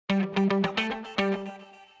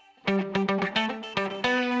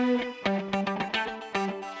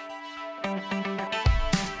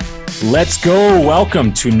Let's go.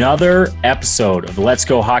 Welcome to another episode of the Let's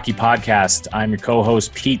Go Hockey Podcast. I'm your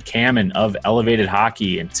co-host, Pete Kamen of Elevated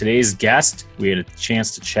Hockey. And today's guest, we had a chance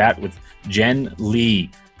to chat with Jen Lee,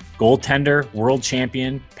 goaltender, world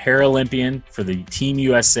champion, Paralympian for the Team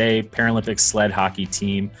USA Paralympic sled hockey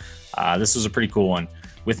team. This was a pretty cool one.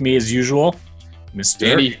 With me as usual,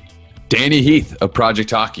 Mr. Danny Heath of Project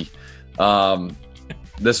Hockey.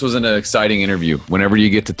 This was an exciting interview. Whenever you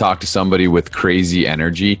get to talk to somebody with crazy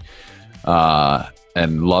energy,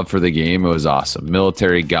 and love for the game, it was awesome.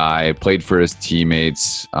 Military guy, played for his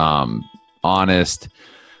teammates, honest.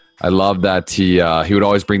 I love that he would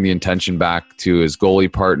always bring the intention back to his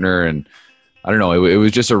goalie partner, and I don't know, it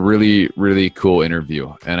was just a really, really cool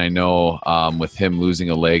interview. And I know with him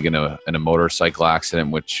losing a leg in a motorcycle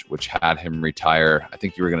accident, which had him retire, I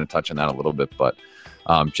think you were going to touch on that a little bit, but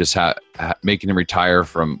just making him retire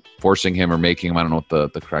from forcing him or making him, I don't know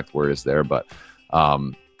what the correct word is there, but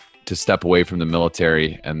to step away from the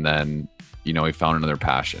military, and then, you know, he found another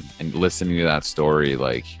passion. And listening to that story,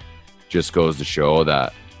 like, just goes to show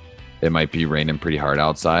that it might be raining pretty hard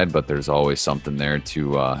outside, but there's always something there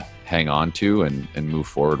to hang on to and move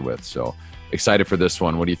forward with. So excited for this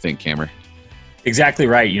one. What do you think, Cameron? Exactly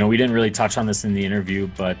right. You know, we didn't really touch on this in the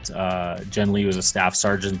interview, but Jen Lee was a staff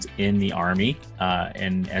sergeant in the Army.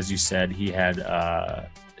 And as you said, he had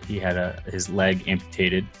his leg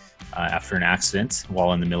amputated after an accident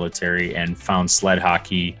while in the military, and found sled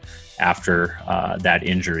hockey after that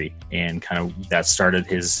injury, and kind of that started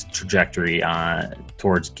his trajectory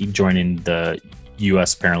towards joining the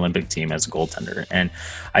U.S. Paralympic team as a goaltender. And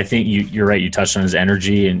I think you're right. You touched on his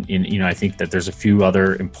energy, and you know, I think that there's a few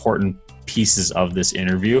other important pieces of this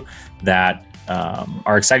interview that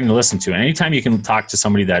are exciting to listen to. And anytime you can talk to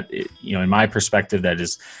somebody that, you know, in my perspective, that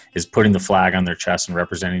is putting the flag on their chest and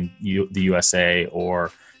representing the USA,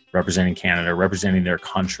 or representing Canada, representing their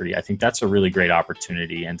country, I think that's a really great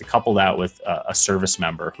opportunity. And to couple that with a service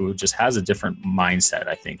member who just has a different mindset,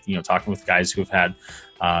 I think, you know, talking with guys who have had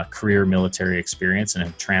career military experience and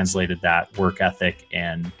have translated that work ethic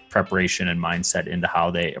and preparation and mindset into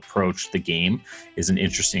how they approach the game is an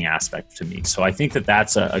interesting aspect to me. So I think that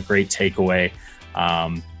that's a great takeaway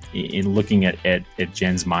in looking at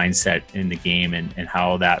Jen's mindset in the game, and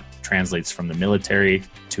how that translates from the military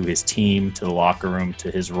to his team, to the locker room,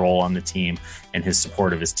 to his role on the team, and his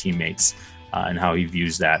support of his teammates, and how he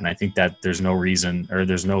views that. And I think that there's no reason, or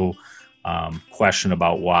there's no question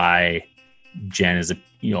about why Jen is a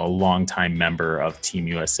longtime member of Team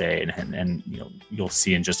USA, and you know, you'll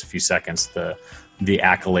see in just a few seconds the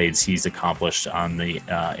accolades he's accomplished on the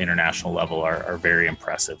international level are very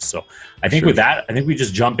impressive. So I think with that, I think we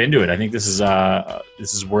just jump into it. I think this is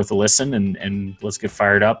worth a listen, and let's get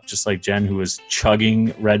fired up. Just like Jen, who was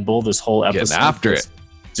chugging Red Bull this whole episode, getting after it,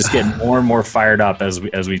 just getting more and more fired up as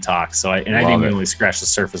we talk. So I think we only scratched the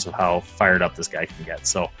surface of how fired up this guy can get.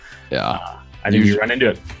 So yeah, I think we run into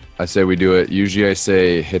it. I say we do it. Usually I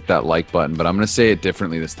say hit that like button, but I'm going to say it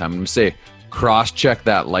differently this time. I'm going to say cross-check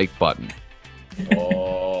that like button.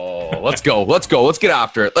 Oh, let's go. Let's get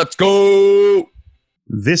after it. Let's go.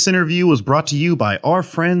 This interview was brought to you by our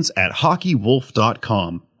friends at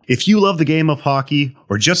HockeyWolf.com. If you love the game of hockey,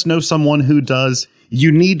 or just know someone who does,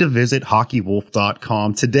 you need to visit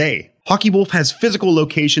HockeyWolf.com today. Hockey Wolf has physical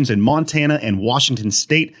locations in Montana and Washington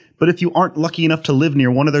State, but if you aren't lucky enough to live near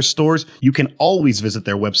one of their stores, you can always visit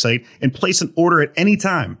their website and place an order at any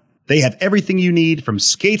time. They have everything you need, from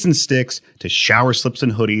skates and sticks to shower slips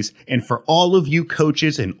and hoodies. And for all of you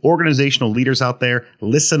coaches and organizational leaders out there,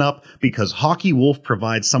 listen up, because Hockey Wolf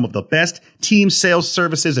provides some of the best team sales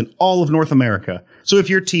services in all of North America. So if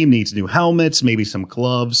your team needs new helmets, maybe some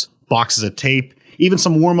gloves, boxes of tape, even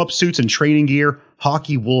some warm-up suits and training gear,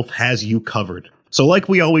 Hockey Wolf has you covered. So like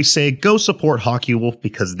we always say, go support Hockey Wolf,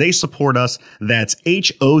 because they support us. That's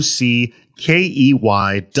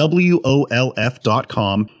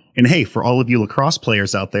HockeyWolf.com. And hey, for all of you lacrosse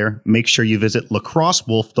players out there, make sure you visit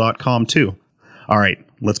lacrossewolf.com too. All right,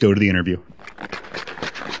 let's go to the interview.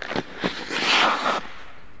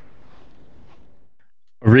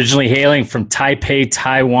 Originally hailing from Taipei,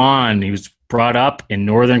 Taiwan, he was brought up in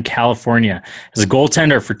Northern California. As a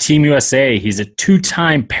goaltender for Team USA, he's a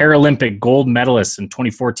two-time Paralympic gold medalist in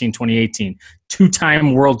 2014, 2018,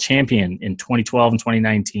 two-time world champion in 2012 and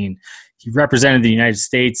 2019. He represented the United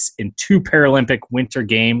States in 2 Paralympic Winter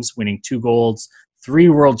Games, winning 2 golds, 3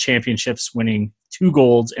 World Championships, winning 2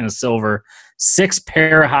 golds and a silver, 6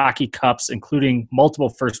 Para Hockey Cups, including multiple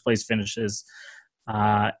first-place finishes,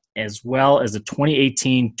 as well as the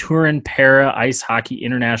 2018 Turin Para Ice Hockey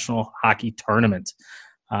International Hockey Tournament.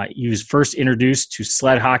 He was first introduced to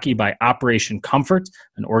sled hockey by Operation Comfort,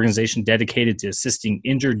 an organization dedicated to assisting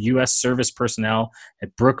injured U.S. service personnel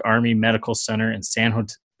at Brooke Army Medical Center in San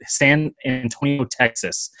Antonio,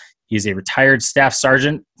 Texas. He is a retired staff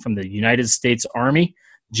sergeant from the United States Army.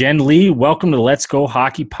 Jen Lee, welcome to Let's Go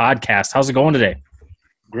Hockey podcast. How's it going today?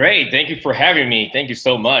 Great. Thank you for having me. Thank you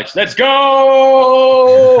so much. Let's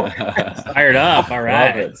go! Fired up. All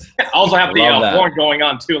right. I also have the horn going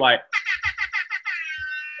on too, like.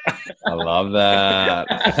 I love that.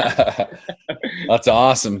 That's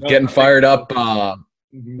awesome. Getting fired up.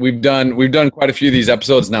 We've done quite a few of these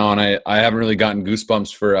episodes now, and I haven't really gotten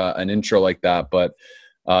goosebumps for an intro like that. But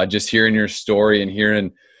just hearing your story and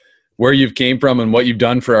hearing where you've came from and what you've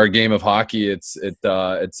done for our game of hockey, it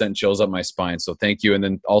sent chills up my spine. So thank you, and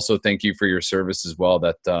then also thank you for your service as well.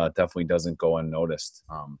 That definitely doesn't go unnoticed.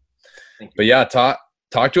 But yeah,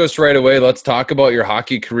 talk to us right away. Let's talk about your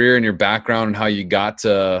hockey career and your background and how you got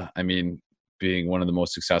to, being one of the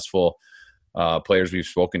most successful players we've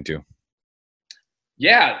spoken to.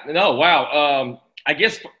 Yeah, no, wow. I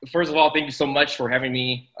guess, first of all, thank you so much for having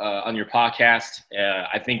me on your podcast.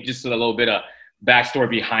 I think just a little bit of backstory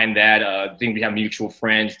behind that. I think we have mutual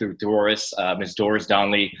friends through Doris, Ms. Doris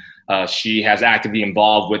Donnelly. She has actively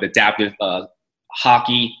involved with adaptive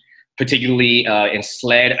hockey, particularly in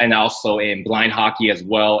sled and also in blind hockey as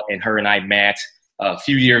well. And her and I met a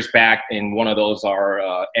few years back in one of those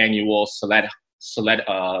our annual sled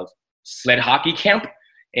hockey camp.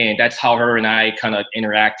 And that's how her and I kind of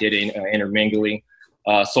interacted in intermingling.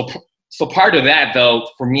 So part of that, though,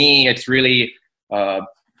 for me, it's really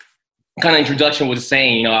kind of introduction was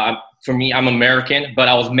saying, for me, I'm American, but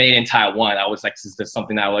I was made in Taiwan. I was like, this is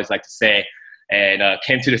something I always like to say. And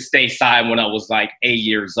came to the stateside when I was like 8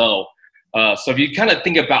 years old. So if you kind of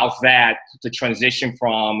think about that, the transition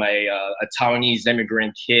from a Taiwanese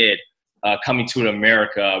immigrant kid coming to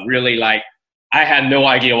America, really like I had no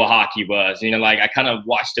idea what hockey was. I kind of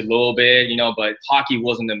watched it a little bit, but hockey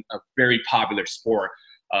wasn't a very popular sport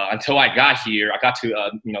until I got here. I got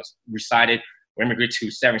to, immigrate to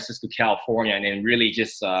San Francisco, California, and then really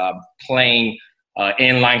just playing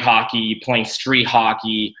inline hockey, playing street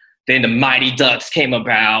hockey. Then the Mighty Ducks came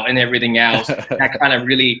about and everything else. That kind of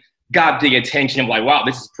really got the attention of like, wow,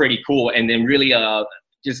 this is pretty cool. And then really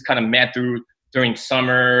just kind of met during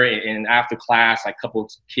summer and after class, like a couple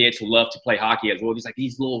of kids who love to play hockey as well. Just like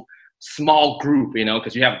these little small group,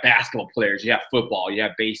 because you have basketball players, you have football, you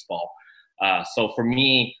have baseball. So for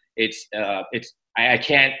me, I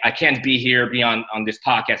can't be on this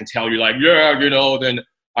podcast and tell you like, yeah, then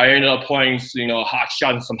I ended up playing, hot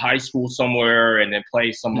shot in some high school somewhere and then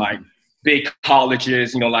play some like big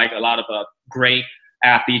colleges, like a lot of great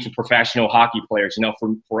athletes and professional hockey players.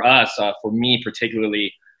 For us, for me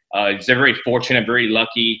particularly, it's very fortunate, very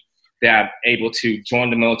lucky that I'm able to join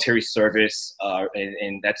the military service,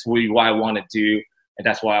 and that's really what I want to do, and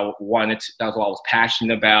that's what I was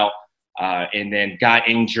passionate about. And then got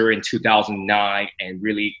injured in 2009 and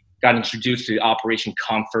really got introduced to Operation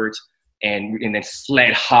Comfort, and then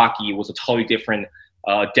sled hockey was a totally different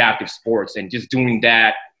adaptive sports, and just doing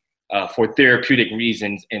that for therapeutic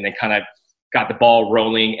reasons, and then kind of got the ball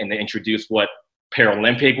rolling and then introduced what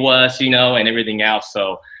Paralympic was, and everything else.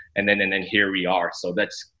 So, and then here we are. So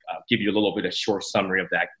that's give you a little bit of short summary of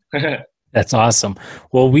that. That's awesome.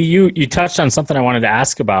 Well, you touched on something I wanted to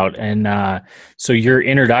ask about, and so your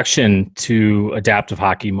introduction to adaptive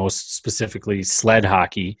hockey, most specifically sled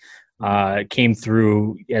hockey, came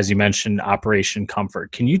through, as you mentioned, Operation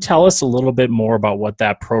Comfort. Can you tell us a little bit more about what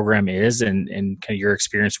that program is and kind of your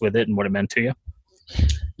experience with it and what it meant to you?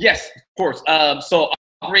 Yes, of course. So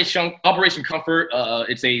Operation Comfort,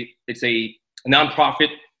 it's a nonprofit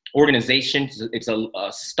organization. It's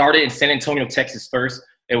started in San Antonio, Texas first.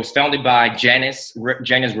 It was founded by Janice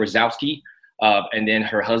Rosowski, and then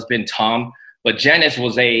her husband, Tom. But Janice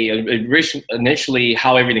was initially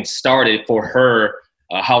how everything started for her,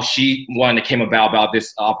 how she came about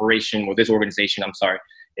this operation or this organization,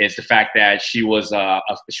 is the fact that she was a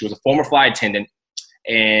former flight attendant.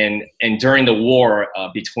 And during the war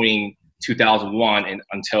between 2001 and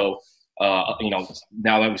until, now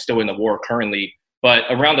that we're still in the war currently, but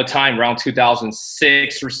around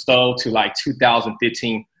 2006 or so to like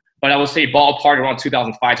 2015, but I would say ballpark around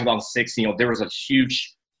 2005, 2006, there was a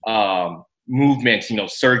huge movement,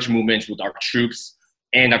 surge movements with our troops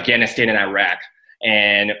in Afghanistan and Iraq.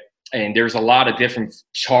 And there's a lot of different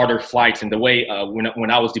charter flights. And the way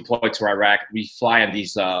when I was deployed to Iraq, we fly on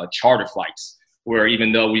these charter flights where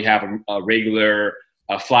even though we have a regular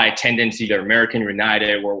flight attendants, either American,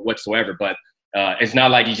 United, or whatsoever, but it's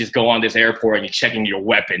not like you just go on this airport and you're checking your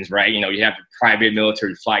weapons, right? You have a private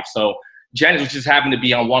military flight. So Janice was just happened to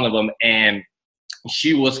be on one of them, and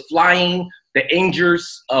she was flying the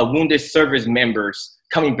Rangers wounded service members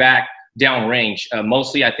coming back downrange.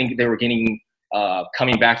 Mostly, I think they were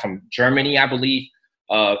coming back from Germany, I believe.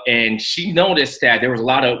 And she noticed that there was a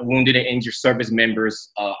lot of wounded and injured service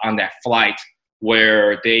members on that flight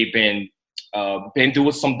where they've been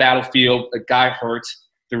doing some battlefield, got hurt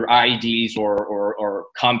through IEDs or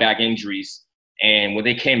combat injuries. And when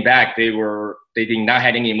they came back, they did not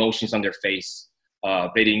have any emotions on their face.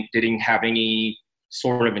 They didn't have any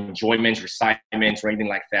sort of enjoyment, excitement, or anything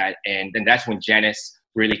like that. And then that's when Janice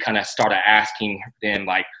really kind of started asking them,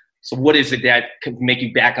 like, so what is it that could make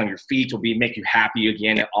you back on your feet or make you happy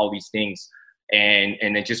again and all these things? And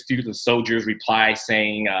then just few of the soldiers reply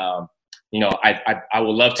saying, I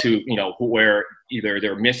would love to, where either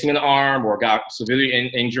they're missing an arm or got severely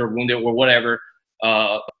injured, wounded, or whatever.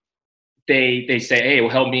 They say, hey, it will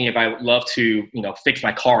help me if I would love to, fix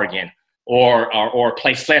my car again, or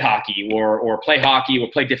play sled hockey, or play hockey, or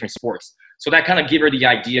play different sports. So that kind of give her the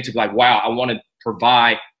idea to be like, wow, I want to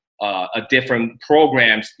provide a different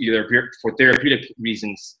programs, either for therapeutic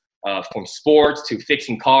reasons, from sports to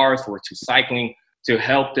fixing cars or to cycling, to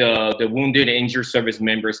help the wounded and injured service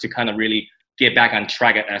members to kind of really get back on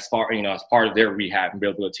track as part of their rehab and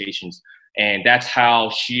rehabilitations. And that's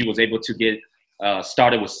how she was able to get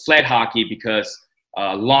started with sled hockey, because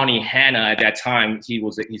Lonnie Hanna at that time,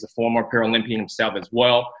 he's a former Paralympian himself as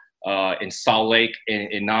well, in Salt Lake,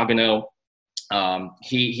 in Nagano.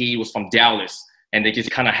 He was from Dallas, and they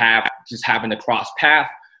just kind of happened to cross path,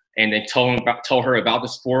 and they told her about the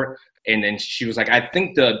sport. And then she was like, I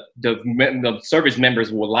think the service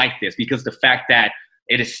members will like this, because the fact that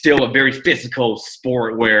it is still a very physical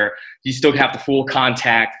sport where you still have the full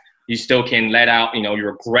contact, you still can let out,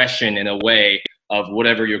 your aggression in a way of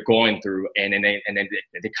whatever you're going through. And then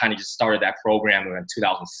they kind of just started that program in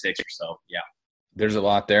 2006 or so. Yeah. There's a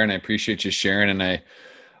lot there, and I appreciate you sharing. And I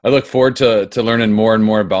look forward to learning more and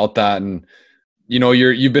more about that. And,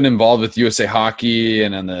 you've been involved with USA Hockey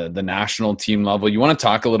and on the national team level. You want to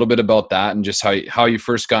talk a little bit about that and just how you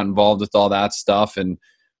first got involved with all that stuff, and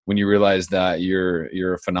when you realized that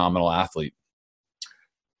you're a phenomenal athlete?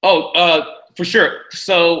 Oh, for sure.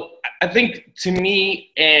 So I think to me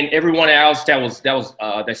and everyone else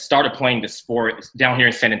that started playing the sport down here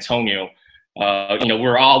in San Antonio,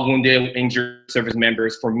 we're all wounded, injured service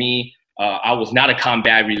members. For me, I was not a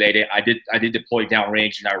combat related. I did deploy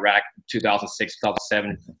downrange in Iraq, 2006,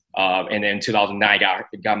 2007, and then 2009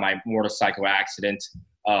 got my motorcycle accident.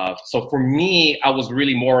 So for me, I was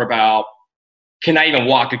really more about, can I even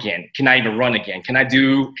walk again? Can I even run again? Can I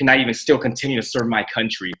even still continue to serve my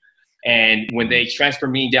country? And when they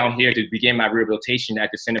transferred me down here to begin my rehabilitation at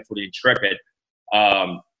the Center for the Intrepid,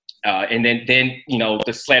 and then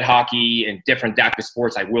the sled hockey and different adaptive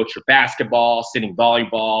sports like wheelchair basketball, sitting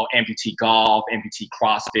volleyball, amputee golf, amputee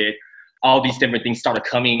CrossFit, all these different things started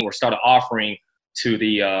offering to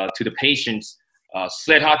the patients.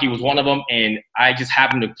 Sled hockey was one of them, and I just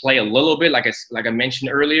happened to play a little bit, like I mentioned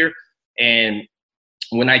earlier. And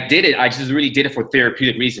when I did it, I just really did it for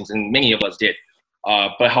therapeutic reasons, and many of us did.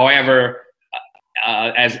 But however,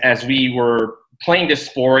 as we were playing this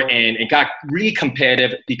sport and it got really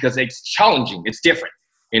competitive, because it's challenging, it's different,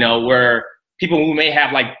 where people who may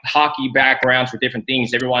have like hockey backgrounds for different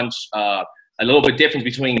things, everyone's a little bit different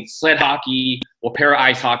between sled hockey or para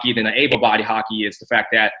ice hockey than an able body hockey is the fact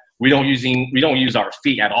that we don't use our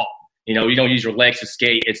feet at all. You don't use your legs to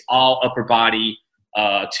skate. It's all upper body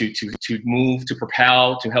to move, to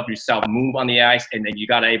propel, to help yourself move on the ice, and then you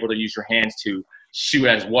got to able to use your hands to shoot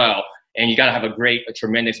as well. And you got to have a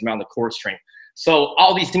tremendous amount of core strength. So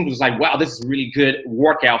all these things was like, wow, this is a really good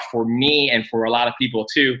workout for me and for a lot of people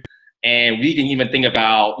too. And we didn't even think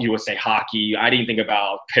about USA Hockey. I didn't think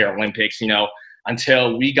about Paralympics,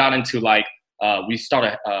 until we got into we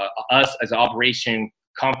started us as Operation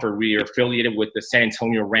Comfort. We are affiliated with the San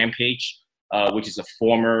Antonio Rampage, which is a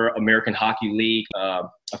former American Hockey League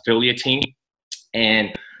affiliate team.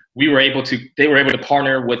 And they were able to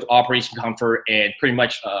partner with Operation Comfort and pretty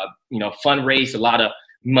much, fundraise a lot of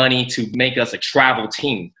money to make us a travel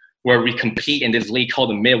team where we compete in this league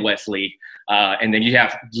called the Midwest League. And then you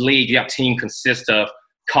have team consists of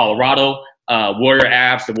Colorado, Warrior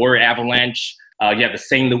Avs, the Warrior Avalanche. You have the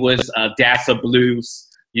St. Louis Dassa Blues.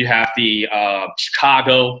 You have the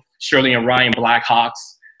Chicago, Shirley and Ryan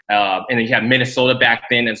Blackhawks. And then you have Minnesota back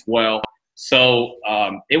then as well. So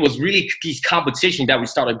it was really these competitions that we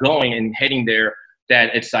started going and heading there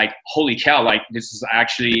that it's like, holy cow, like this is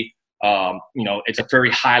actually, it's a very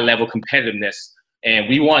high level competitiveness. And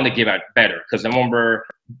we wanted to give out better, because I remember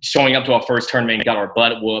showing up to our first tournament and got our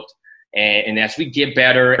butt whooped. And as we get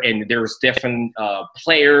better, and there's different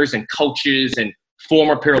players and coaches and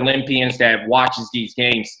former Paralympians that watches these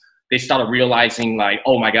games, they started realizing like,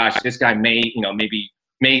 oh my gosh, this guy can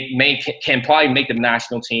probably make the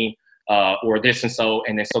national team or this and so.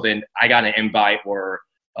 And then I got an invite where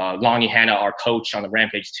Lonnie Hanna, our coach on the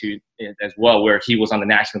Rampage 2 as well, where he was on the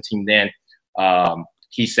national team then.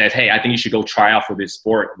 He said, hey, I think you should go try out for this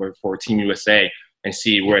sport for Team USA and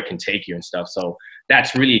see where it can take you and stuff. So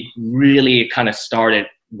that's really kind of started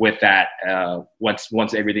with that.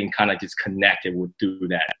 Once everything kind of just connected through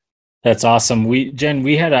that. That's awesome. Jen,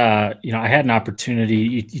 we had I had an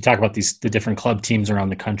opportunity. You talk about the different club teams around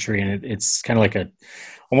the country, and it's kind of like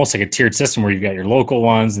almost like a tiered system where you've got your local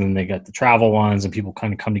ones and then they got the travel ones, and people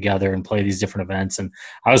kind of come together and play these different events. And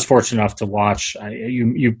I was fortunate enough to watch,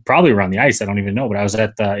 you probably were on the ice, I don't even know, but I was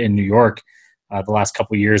in New York the last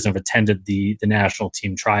couple of years and have attended the national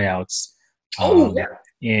team tryouts up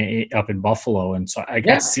in Buffalo. And so I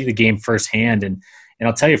got to see the game firsthand. And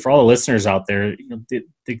I'll tell you, for all the listeners out there,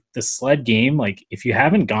 the sled game, like if you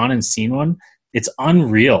haven't gone and seen one, it's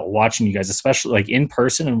unreal watching you guys, especially like in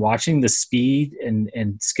person, and watching the speed and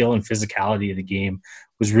skill and physicality of the game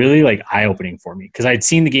was really like eye-opening for me, because I'd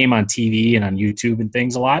seen the game on TV and on YouTube and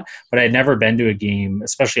things a lot, but I'd never been to a game,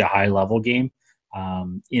 especially a high-level game,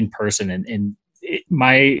 in person. And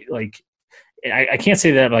I can't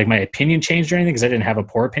say that like my opinion changed or anything, because I didn't have a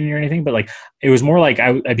poor opinion or anything, but like it was more like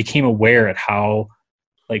I became aware at how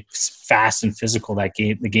like fast and physical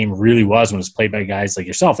the game really was when it's played by guys like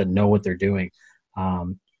yourself that know what they're doing,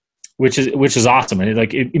 which is awesome. And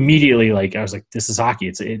it immediately, like I was like, this is hockey.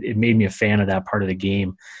 It made me a fan of that part of the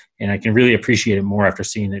game, and I can really appreciate it more after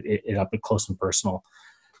seeing it up close and personal.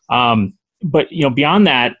 But beyond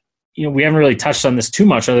that, we haven't really touched on this too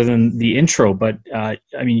much other than the intro. But I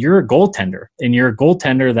mean, you're a goaltender, and you're a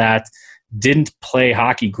goaltender that didn't play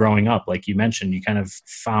hockey growing up, like you mentioned. You kind of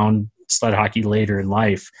found sled hockey later in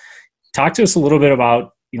life. Talk to us a little bit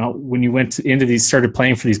about, when you went started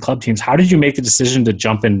playing for these club teams, how did you make the decision to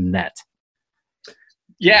jump in net?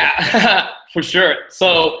 Yeah, for sure.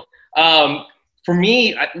 So for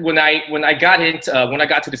me, when I got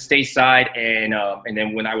to the state side, and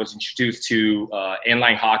then when I was introduced to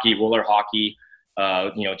inline hockey, roller hockey,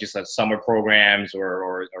 just summer programs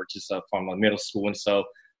or just from middle school, and so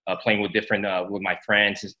playing with different with my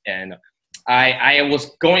friends, and I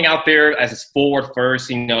was going out there as a forward first,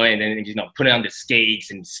 and then putting on the skates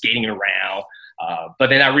and skating around. But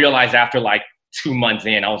then I realized after like 2 months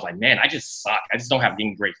in, I was like, man, I just suck. I just don't have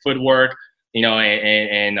any great footwork, and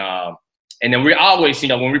then we always,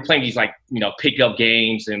 when we're playing these like pickup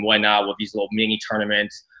games and whatnot with these little mini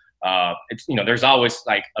tournaments, it's there's always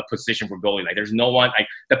like a position for goalie. Like there's no one, like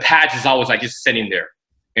the patch is always like just sitting there,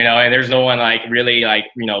 and there's no one like really like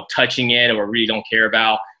touching it or really don't care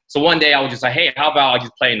about. So one day I was just like, hey, how about I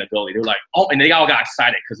just play in the goalie? They were like, oh, and they all got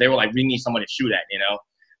excited because they were like, we need someone to shoot at,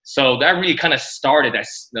 So that really kind of started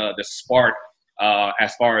as the spark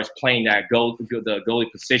as far as playing the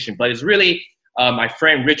goalie position. But it's really my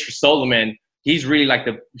friend Richard Solomon. He's really like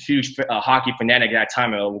the huge hockey fanatic at that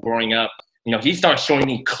time growing up. He started showing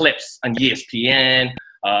me clips on ESPN.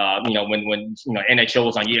 When NHL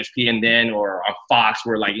was on ESPN then, or on Fox,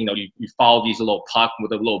 where like you follow these little puck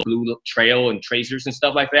with a little blue trail and tracers and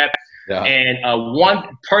stuff like that. Yeah. And one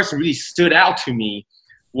person really stood out to me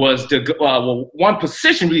was one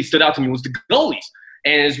position really stood out to me was the goalies.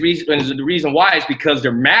 And the reason why is because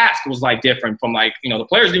their mask was like different from like the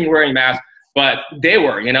players didn't wear any masks, but they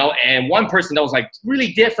were And one person that was like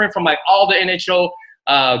really different from like all the NHL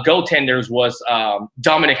goaltenders was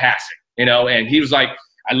Dominic Hasek. And he was like,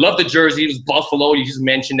 I love the jersey. It was Buffalo. You just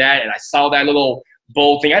mentioned that. And I saw that little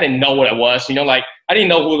bold thing. I didn't know what it was. Like I didn't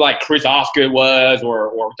know who like Chris Osgood was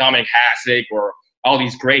or Dominic Hasek or all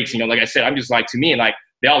these greats. Like I said, I'm just like, to me, and like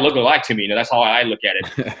they all look alike to me. That's how I look at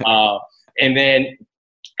it.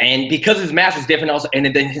 And because his mask was different, and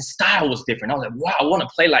then his style was different. I was like, wow, I want to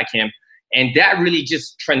play like him. And that really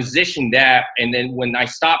just transitioned that. And then when I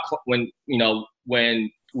stopped, when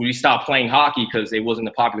we stopped playing hockey because it wasn't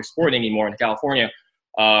a popular sport anymore in California,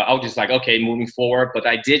 I was just like, okay, moving forward. But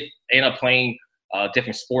I did end up playing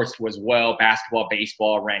different sports as well, basketball,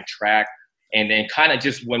 baseball, ran track. And then kind of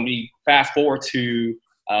just when we fast forward to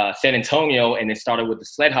San Antonio and then started with the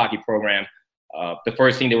sled hockey program, the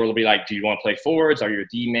first thing they were be like, do you want to play forwards? Are you a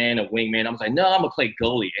D-man, a wingman? I was like, no, I'm going to play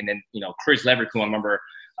goalie. And then, Chris Leverkusen, I remember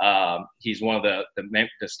he's one of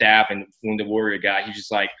the staff and Wounded Warrior guy. He's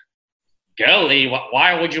just like, goalie?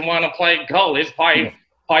 Why would you want to play goalie? It's probably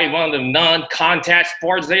one of the non-contact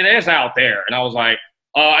sports that is out there. And I was like,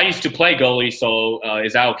 I used to play goalie, so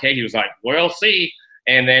is that okay? He was like, we'll see.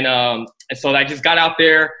 And then so I just got out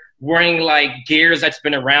there, wearing like gears that's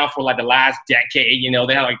been around for like the last decade. You know,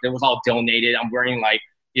 they had like, it was all donated. I'm wearing like,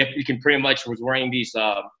 you can pretty much was wearing these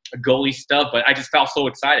goalie stuff, but I just felt so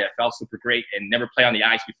excited. I felt super great and never played on the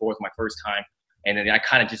ice before. It was my first time. And then I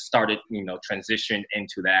kind of just started, you know, transitioned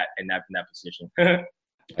into that in that position.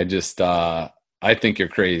 I think you're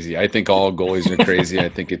crazy. I think all goalies are crazy. I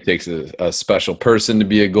think it takes a special person to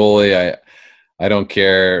be a goalie. I don't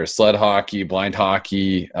care. Sled hockey, blind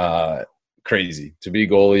hockey, crazy. To be a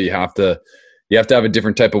goalie, you have to have a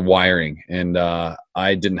different type of wiring. And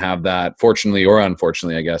I didn't have that, fortunately or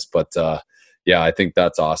unfortunately, I guess. But yeah, I think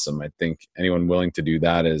that's awesome. I think anyone willing to do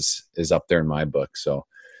that is up there in my book. So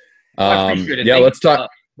I appreciate it. Yeah, let's talk.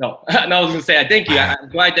 No, I was gonna say, thank you. I'm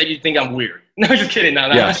glad that you think I'm weird. No, just kidding. No.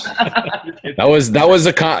 Yes. that was the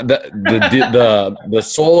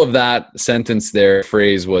soul of that sentence there,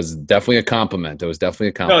 phrase was definitely a compliment. It was definitely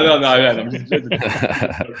a compliment. No.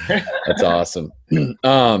 That's awesome.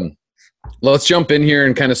 Let's jump in here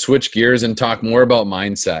and kind of switch gears and talk more about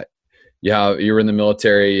mindset. You were in the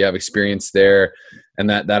military, you have experience there, and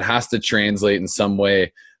that has to translate in some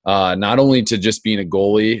way, not only to just being a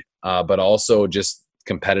goalie, but also just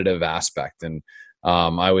competitive aspect. And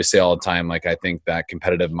I always say all the time, like, I think that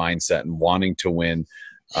competitive mindset and wanting to win,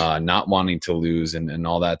 not wanting to lose, and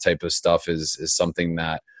all that type of stuff is something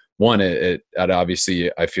that, one, it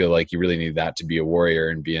obviously, I feel like you really need that to be a warrior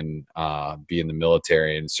and be in the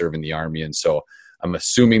military and serve in the Army. And so I'm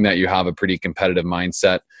assuming that you have a pretty competitive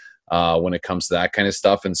mindset when it comes to that kind of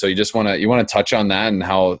stuff. And so you want to touch on that and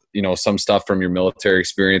how, you know, some stuff from your military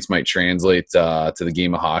experience might translate to the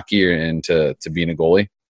game of hockey and to being a goalie.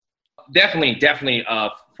 Definitely.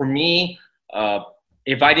 For me,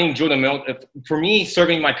 if I didn't join the military, for me,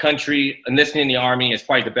 serving my country, enlisting in the Army is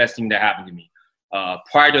probably the best thing that happened to me.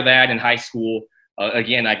 Prior to that, in high school,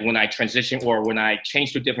 again, like when I transitioned or when I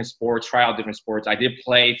changed to different sports, try out different sports, I did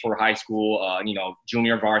play for high school,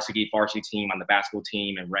 junior varsity team on the basketball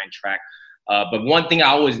team and ran track. But one thing I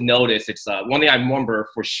always noticed, it's one thing I remember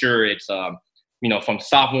for sure, it's, from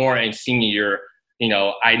sophomore and senior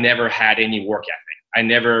year, I never had any work ethic. I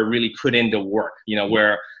never really put in the work,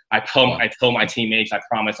 where I told my teammates, I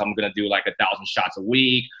promise I'm going to do like 1,000 shots a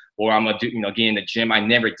week, or I'm going to do, get in the gym. I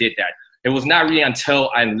never did that. It was not really until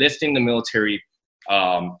I enlisted in the military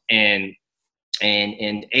and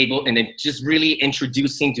then just really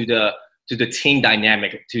introducing to the team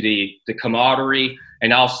dynamic, to the camaraderie,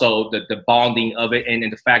 and also the bonding of it, and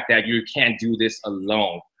the fact that you can't do this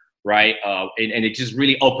alone, right? And it just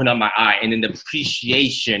really opened up my eye, and then the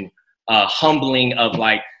appreciation, humbling of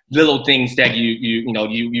like little things that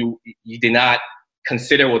you did not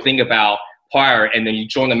consider or think about prior, and then you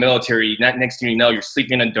join the military. Next thing you know, you're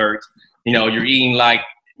sleeping in the dirt. You're eating like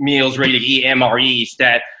meals ready to eat, MREs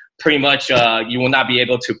that pretty much you will not be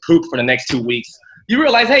able to poop for the next 2 weeks. You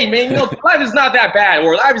realize, hey man, life is not that bad,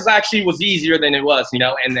 or life is actually was easier than it was,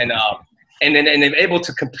 and then able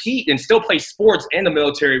to compete and still play sports in the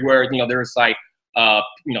military, where there's like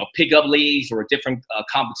pickup leagues or different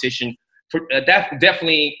competition. That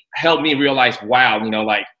definitely helped me realize, wow,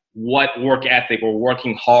 like what work ethic or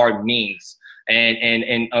working hard means.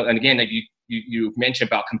 And again, like you mentioned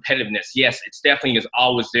about competitiveness. Yes, it's definitely is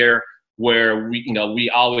always there, where we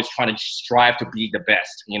always try to strive to be the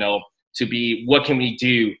best, to be, what can we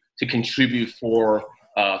do to contribute for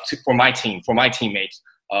my team, for my teammates,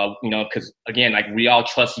 because again, like we all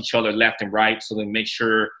trust each other left and right. So then make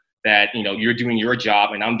sure that, you're doing your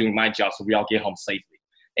job and I'm doing my job, so we all get home safely.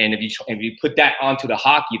 And if you put that onto the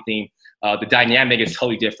hockey theme, the dynamic is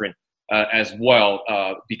totally different as well,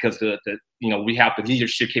 because we have the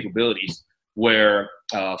leadership capabilities, where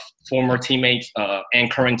former teammates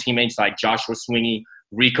and current teammates like Joshua Sweeney,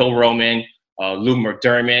 Rico Roman, Lou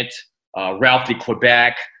McDermott, Ralph de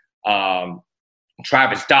Quebec,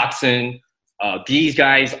 Travis Dotson, these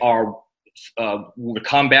guys are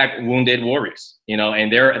combat wounded warriors,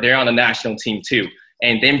 and they're on the national team too.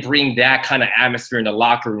 And then bring that kind of atmosphere in the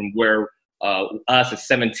locker room, where us as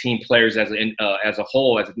 17 players as a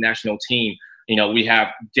whole, as a national team, we have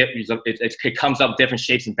it comes up different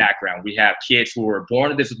shapes and background. We have kids who were born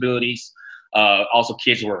with disabilities, also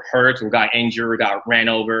kids who were hurt, who got injured, got ran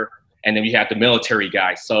over, and then we have the military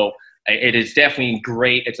guys. So it is definitely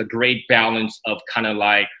great. It's a great balance of kind of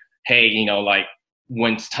like, hey, like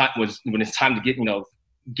when it's time to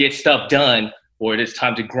get stuff done, or it is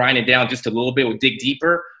time to grind it down just a little bit or dig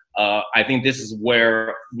deeper. I think this is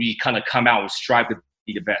where we kind of come out and strive to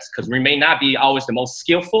be the best, because we may not be always the most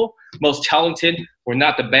skillful, most talented, or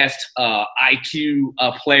not the best IQ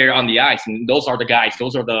player on the ice. And those are the guys,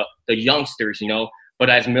 those are the youngsters, But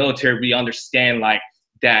as military, we understand like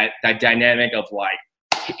that dynamic of like,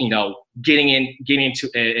 getting into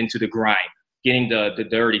the grind, getting the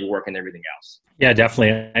dirty work and everything else. Yeah,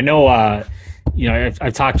 definitely. I know,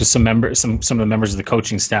 I've talked to some members, some of the members of the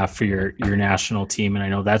coaching staff for your national team, and I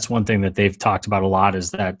know that's one thing that they've talked about a lot is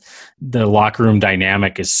that the locker room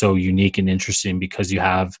dynamic is so unique and interesting because you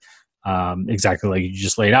have exactly like you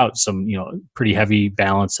just laid out some pretty heavy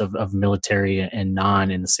balance of military and non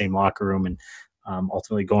in the same locker room, and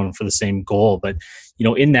ultimately going for the same goal. But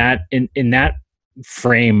in that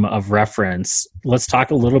frame of reference, let's talk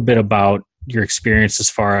a little bit about your experience as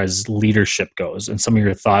far as leadership goes and some of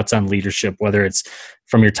your thoughts on leadership, whether it's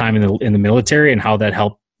from your time in the military and how that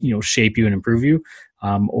helped shape you and improve you,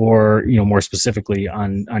 or more specifically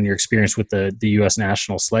on your experience with the U.S.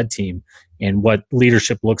 national sled team and what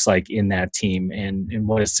leadership looks like in that team and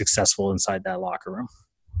what is successful inside that locker room.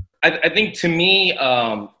 I think to me,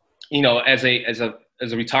 as a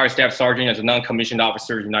retired staff sergeant, as a non-commissioned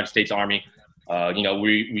officer of the United States Army,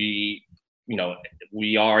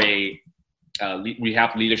 we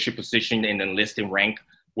have leadership position in the enlisted rank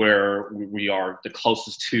where we are the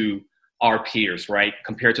closest to our peers, right?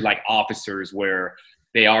 Compared to like officers where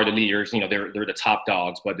they are the leaders, they're the top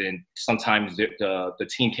dogs, but then sometimes the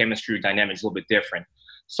team chemistry dynamic is a little bit different.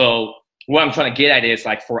 So what I'm trying to get at is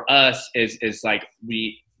like for us is like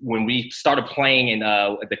when we started playing in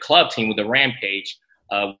the club team with the Rampage,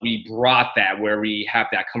 we brought that where we have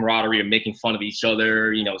that camaraderie of making fun of each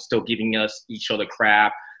other, still giving us each other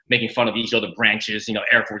crap, making fun of each other branches.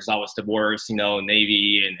 Air Force is always the worst,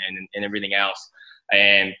 Navy and everything else.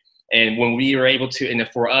 And when we were able to, and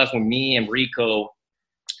for us, when me and Rico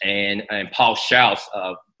and Paul Schaus,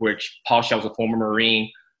 which Paul Schaus is a former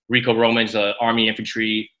Marine, Rico Roman's an Army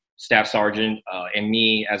Infantry Staff Sergeant, and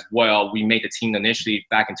me as well, we made the team initially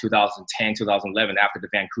back in 2010, 2011 after the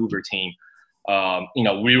Vancouver team.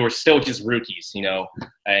 We were still just rookies, and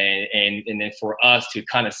then for us to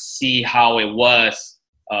kind of see how it was.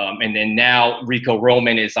 And then now Rico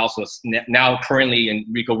Roman is also now currently in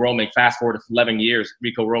Rico Roman, fast forward to 11 years,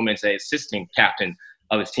 Rico Roman is an assistant captain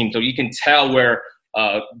of his team. So you can tell where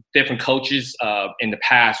different coaches in the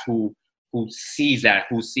past who sees that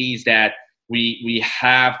we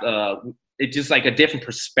have it's just like a different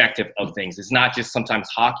perspective of things. It's not just sometimes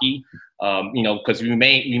hockey, because we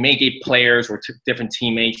may get players or different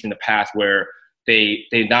teammates in the past where they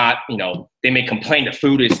may complain the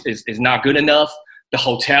food is not good enough. The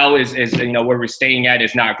hotel is where we're staying at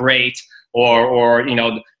is not great, or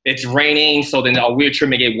it's raining, so then our wheelchair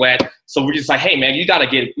may get wet. So we're just like, hey man, you gotta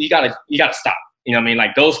stop.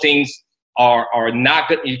 Like those things are not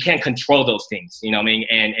good. You can't control those things.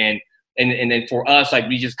 And then for us, like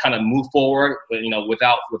we just kind of move forward,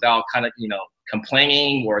 without kind of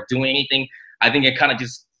complaining or doing anything. I think it kind of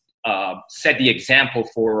just set the example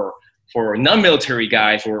for non-military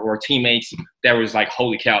guys or teammates that was like,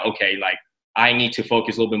 holy cow, okay, like I need to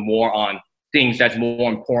focus a little bit more on things that's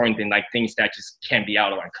more important than like things that just can't be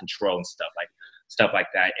out of our control and stuff like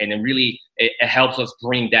that. And then really it helps us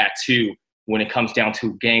bring that too when it comes down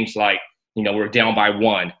to games like, we're down by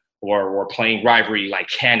one, or we're playing rivalry like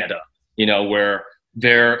Canada, where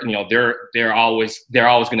they're always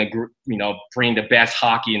going to bring the best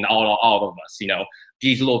hockey in all of us.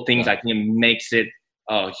 These little things I think makes it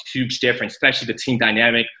a huge difference, especially the team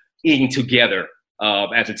dynamic, eating together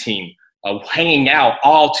as a team. Hanging out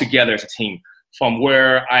all together as a team, from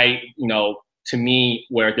where to me,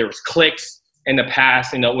 where there was cliques in the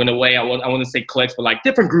past, in a way, I wouldn't say cliques, but like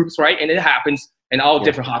different groups, right? And it happens in all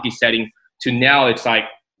different hockey settings, to now it's like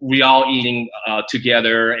we all eating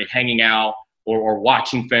together and hanging out or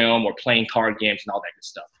watching film or playing card games and all that good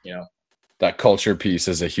stuff, That culture piece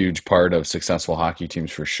is a huge part of successful hockey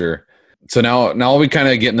teams for sure. So now we kind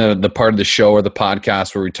of get in the part of the show or the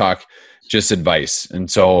podcast where we talk just advice. And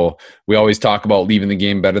so we always talk about leaving the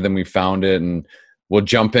game better than we found it. And we'll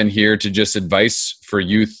jump in here to just advice for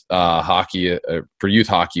youth hockey, for youth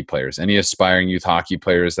hockey players, any aspiring youth hockey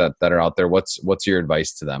players that are out there. What's your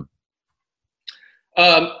advice to them?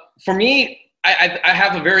 For me, I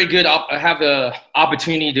have a very good, I have the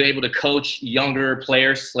opportunity to be able to coach younger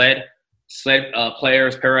players, sled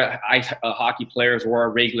players, para ice hockey players, or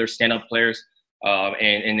regular stand-up players.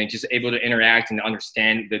 And then just able to interact and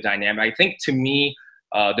understand the dynamic. I think to me,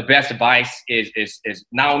 the best advice is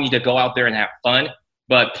not only to go out there and have fun,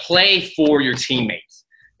 but play for your teammates.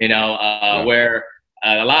 Where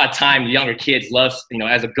a lot of time the younger kids love,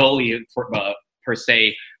 as a goalie per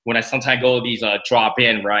se, when I sometimes go to these drop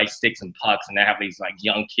in where I stick some pucks and I have these like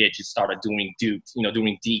young kids just started doing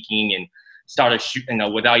doing deking and started shooting,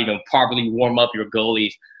 without even properly warm up your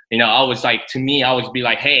goalies. I always be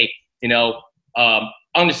like, hey,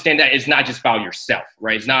 understand that it's not just about yourself,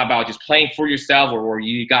 right? It's not about just playing for yourself or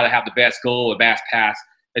you got to have the best goal or best pass.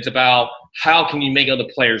 It's about how can you make other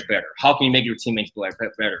players better? How can you make your teammates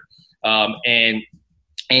better? And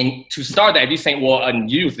to start that, if you're saying, well, in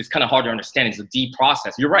youth, it's kind of hard to understand. It's a deep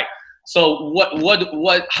process. You're right. So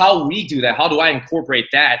how we do that, how do I incorporate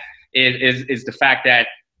that is the fact that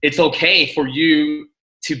it's okay for you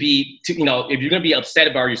to if you're going to be upset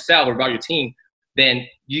about yourself or about your team, then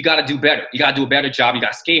you got to do better. You got to do a better job. You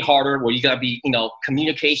got to skate harder, or you got to be,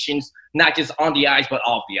 communications, not just on the ice, but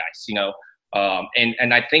off the ice,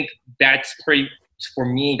 and I think that's for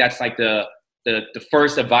me, that's like the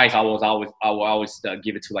first advice I will always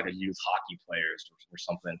give it to like a youth hockey players or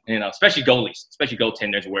something, especially goalies, especially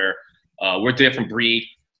goaltenders, where we're a different breed.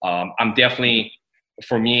 I'm definitely,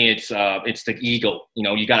 for me, it's the ego.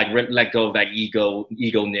 You got to let go of that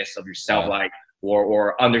ego-ness of yourself,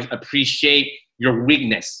 or appreciate your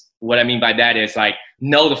weakness. What I mean by that is like,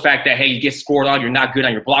 know the fact that, hey, you get scored on, you're not good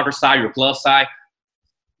on your blocker side, your glove side.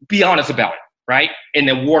 Be honest about it, right? And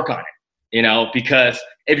then work on it, because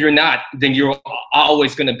if you're not, then you're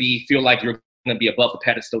always going to feel like you're going to be above the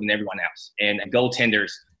pedestal than everyone else. And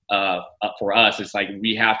goaltenders, for us, it's like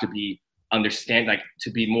we have to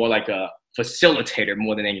to be more like a facilitator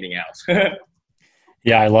more than anything else.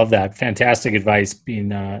 Yeah, I love that. Fantastic advice,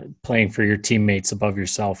 playing for your teammates above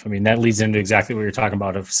yourself. I mean, that leads into exactly what you're talking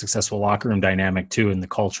about, a successful locker room dynamic too, and the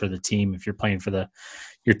culture of the team. If you're playing for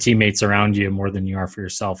your teammates around you more than you are for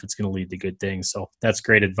yourself, it's going to lead to good things. So that's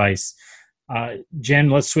great advice. Jen,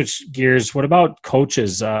 let's switch gears. What about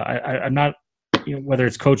coaches? I'm not, whether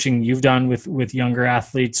it's coaching you've done with younger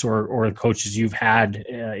athletes or coaches you've had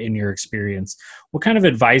in your experience, what kind of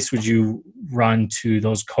advice would you run to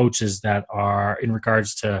those coaches that are in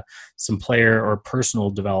regards to some player or personal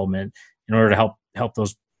development in order to help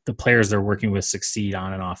the players they're working with succeed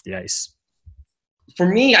on and off the ice? For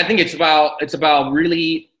me, I think it's about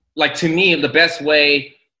really, like, to me, the best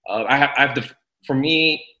way I have the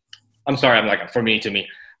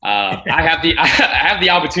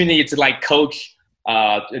opportunity to like coach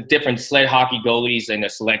different sled hockey goalies in the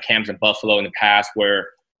select camps in Buffalo in the past, where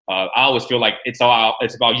I always feel like it's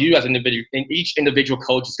about you as an individual, and each individual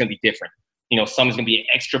coach is going to be different. Someone's going to be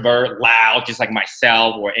extrovert, loud, just like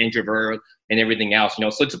myself, or introvert and everything else, so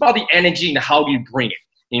it's about the energy and how you bring it,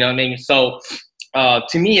 you know what I mean? So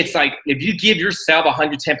to me, it's like, if you give yourself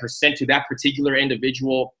 110% to that particular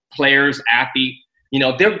individual player's athlete, they're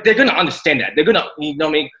going to understand that. They're going to,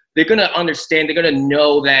 they're going to understand, they're going to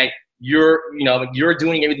know that you're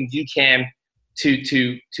doing everything you can to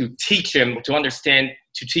teach him,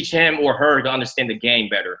 to teach him or her to understand the game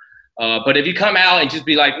better. But if you come out and just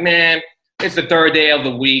be like, man, it's the third day of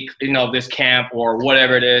the week, this camp or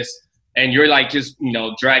whatever it is, and you're like just,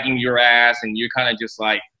 dragging your ass, and you're kind of just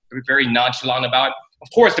like very nonchalant about it, of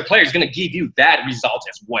course the player is going to give you that result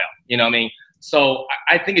as well. You know what I mean? So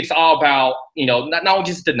I think it's all about, not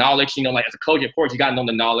just the knowledge, like as a coach, of course, you got to know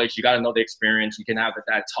the knowledge, you got to know the experience, you can have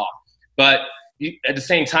that talk. But at the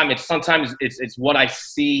same time, it's what I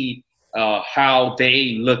see, how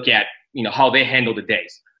they look at, how they handle the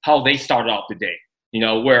days, how they started off the day,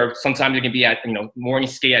 where sometimes you can be at, morning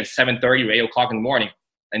skate at 7:30 or 8 o'clock in the morning,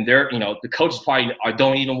 and they're, the coaches probably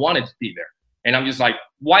don't even want to be there. And I'm just like,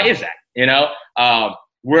 why is that?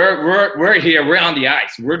 We're here, we're on the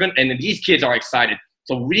ice, and these kids are excited.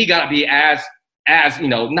 So we gotta be as not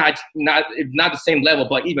the same level,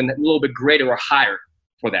 but even a little bit greater or higher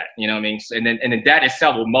for that. You know what I mean? And then that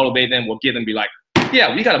itself will motivate them, will give them, be like,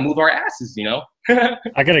 yeah, we gotta move our asses.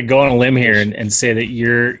 I gotta go on a limb here and say that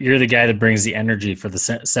you're the guy that brings the energy for the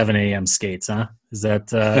 7 a.m. skates, huh? Is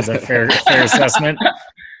that fair assessment?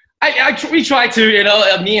 We try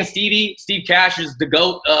to, me and Steve Cash is the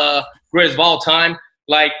GOAT, greatest of all time.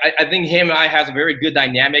 Like, I think him and I has a very good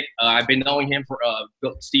dynamic. I've been knowing him for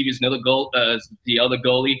Steve is another the other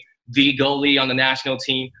goalie, the goalie on the national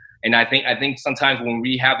team. And I think sometimes when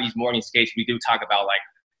we have these morning skates, we do talk about like,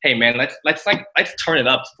 hey man, let's turn it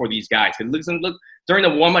up for these guys. It look during the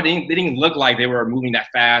warm up, they didn't look like they were moving that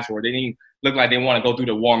fast, or they didn't look like they want to go through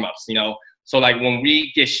the warm ups. So like when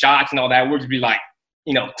we get shots and all that, we'll just be like,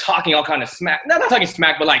 talking all kind of smack, not talking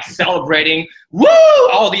smack, but like celebrating, woo,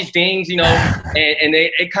 all these things, and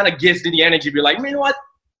it kind of gets to the energy, be like, you know what,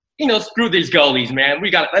 screw these goalies, man.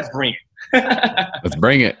 Let's bring it. Let's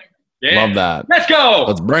bring it. Yeah. Love that. Let's go.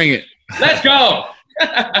 Let's bring it. Let's go.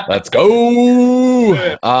 Let's go.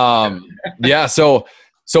 Yeah. So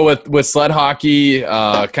with sled hockey,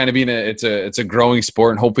 kind of being it's a growing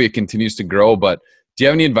sport, and hopefully it continues to grow, but do you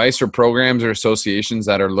have any advice for programs or associations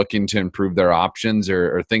that are looking to improve their options,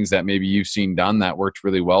 or things that maybe you've seen done that worked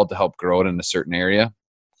really well to help grow it in a certain area,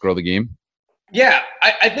 grow the game? Yeah,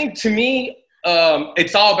 I think to me,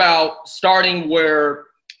 it's all about starting where,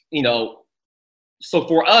 you know, so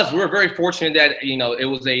for us, we were very fortunate that, you know,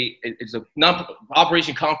 it's a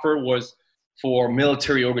Operation Comfort was for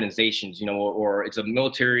military organizations, you know, or it's a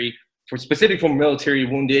military specific for military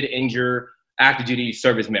wounded, injured, active duty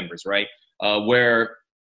service members, right? Where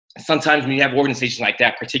sometimes when you have organizations like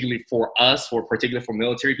that, particularly for us or particularly for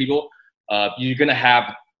military people, you're going to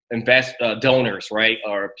have donors, right?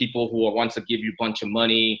 Or people who want to give you a bunch of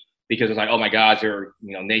money because it's like, oh my God, they're,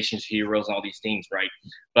 you know, nation's heroes and all these things, right?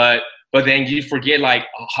 But then you forget, like,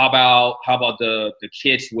 how about the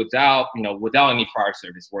kids without any prior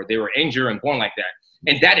service, where they were injured and born like that,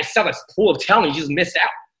 and that itself is full of talent you just missed out.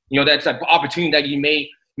 You know, that's an opportunity that you may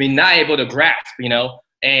not able to grasp. You know,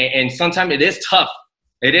 and sometimes it is tough.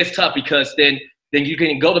 It is tough because then you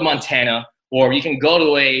can go to Montana, or you can go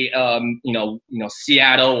to a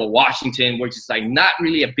Seattle or Washington, which is like not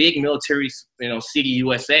really a big military city,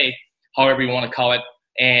 USA, however you want to call it,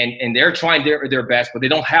 and they're trying their best, but they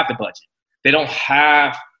don't have the budget. They don't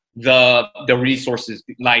have the resources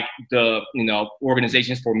like the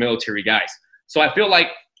organizations for military guys. So I feel like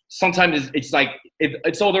sometimes it's like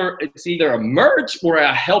it's either a merge or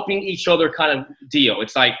a helping each other kind of deal.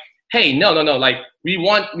 It's like, hey, no, like we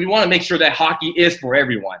want to make sure that hockey is for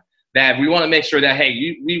everyone. That we want to make sure that,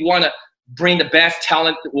 hey, we want to bring the best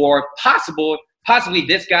talent, or possibly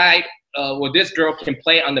this guy or this girl can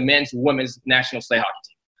play on the men's, women's national state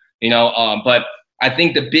hockey team. But I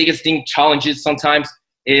think the biggest challenges sometimes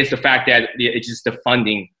is the fact that it's just the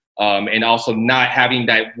funding, and also not having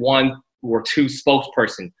that one or two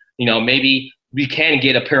spokesperson. Maybe we can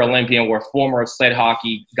get a Paralympian or a former sled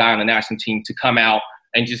hockey guy on the national team to come out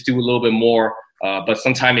and just do a little bit more. But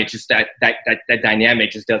sometimes it's just that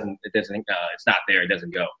dynamic just doesn't it's not there. It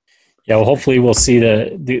doesn't go. Yeah, well, hopefully we'll see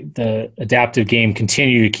the adaptive game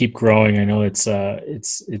continue to keep growing. I know it's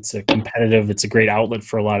a competitive. It's a great outlet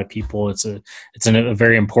for a lot of people. It's a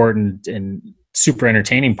very important and super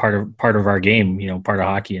entertaining part of our game. Part of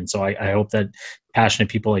hockey. And so I hope that passionate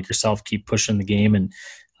people like yourself keep pushing the game and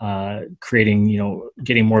creating,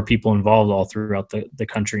 getting more people involved all throughout the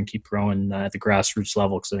country and keep growing at the grassroots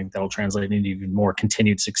level, because I think that'll translate into even more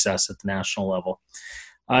continued success at the national level.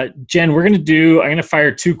 Jen, I'm going to fire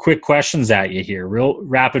 2 quick questions at you here, real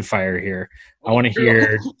rapid fire here. I want to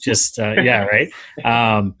hear just, right.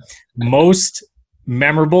 Most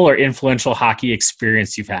memorable or influential hockey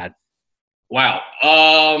experience you've had? Wow.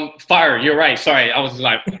 Fire. You're right. Sorry. I was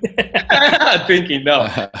like thinking, no.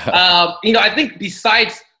 I think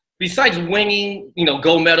besides winning,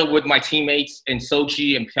 gold medal with my teammates in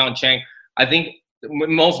Sochi and Pyeongchang, I think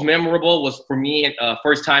most memorable was for me,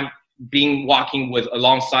 first time walking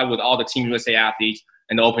alongside with all the Team USA athletes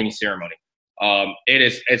in the opening ceremony.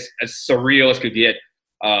 It's as surreal as could get.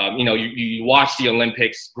 You watch the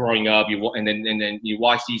Olympics growing up, and then you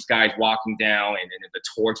watch these guys walking down, and then the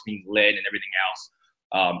torch being lit and everything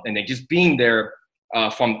else, and then just being there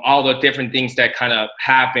from all the different things that kind of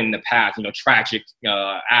happened in the past, tragic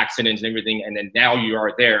accidents and everything, and then now you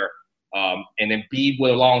are there, and then be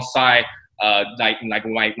alongside. Like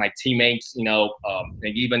my teammates, and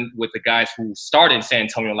even with the guys who started in San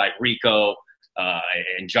Antonio, like Rico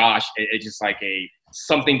and Josh, it's just like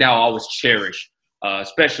something that I'll always cherish,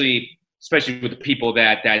 especially with the people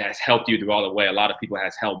that has helped you through all the way. A lot of people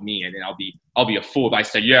has helped me, and then I'll be a fool if I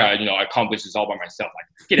say, I accomplished this all by myself.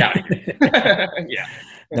 Like, get out of here. Yeah.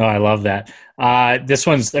 No, I love that. This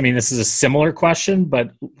is a similar question, but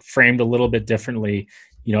framed a little bit differently.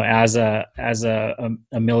 As a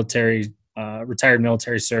military. Retired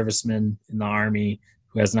military serviceman in the Army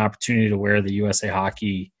who has an opportunity to wear the USA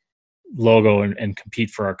Hockey logo and compete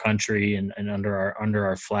for our country and under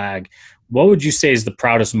our flag. What would you say is the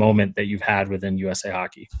proudest moment that you've had within USA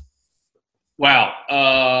Hockey? Wow.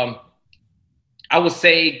 I would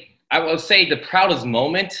say the proudest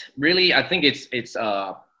moment, really, I think it's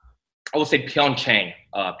I would say Pyeongchang.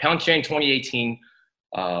 Pyeongchang 2018,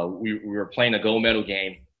 we were playing a gold medal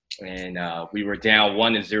game. And we were down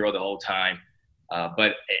 1-0 the whole time.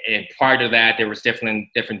 But in part of that, there was different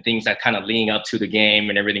things that kind of leading up to the game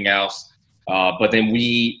and everything else. But then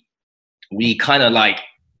we kind of like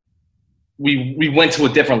we went to a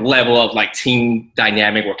different level of like team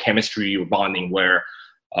dynamic or chemistry or bonding, where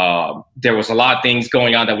there was a lot of things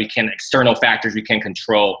going on that external factors we can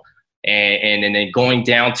control. And then going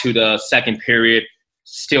down to the second period,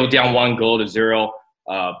 still down 1-0.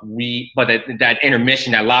 But that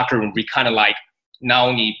intermission, that locker room, we kind of like not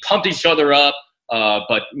only pumped each other up,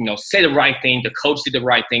 but say the right thing. The coach did the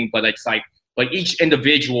right thing, but it's like, but each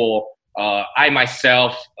individual, I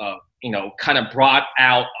myself, kind of brought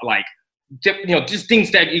out like just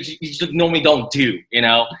things that you just normally don't do, and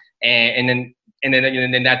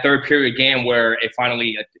then that third period game where it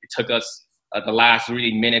finally it took us the last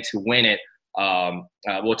really minute to win it,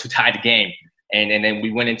 to tie the game. And then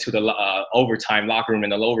we went into the overtime locker room. In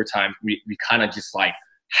the overtime, we kind of just like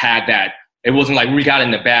had that. It wasn't like we got in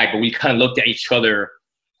the bag, but we kind of looked at each other,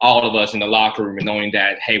 all of us in the locker room, and knowing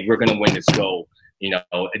that, hey, we're gonna win this goal.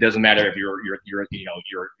 It doesn't matter if you're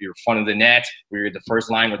front of the net, we're the first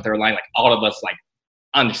line or third line. Like all of us like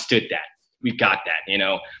understood that. We got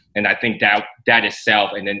that, and I think that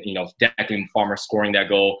itself, and then Declan Farmer scoring that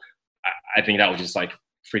goal, I think that was just like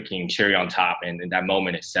freaking cherry on top, and that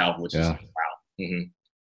moment itself was just like, wow. Mm-hmm.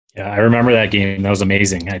 Yeah, I remember that game. That was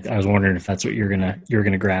amazing. I was wondering if that's what you're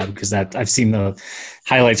gonna grab, because that I've seen the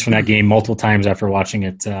highlights from that game multiple times after watching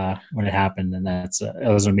it when it happened, and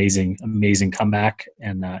it was an amazing comeback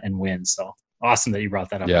and win. So awesome that you brought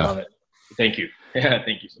that up. Yeah. I love it. Thank you. Yeah,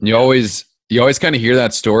 thank you. You always kind of hear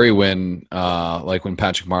that story when like when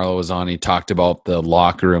Patrick Marleau was on, he talked about the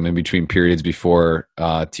locker room in between periods before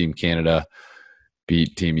Team Canada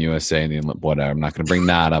beat Team USA, and whatever. I'm not going to bring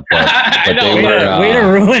that up, but they were way to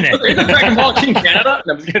ruin it. Team Canada.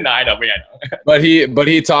 No, I know. But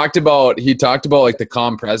he talked about like the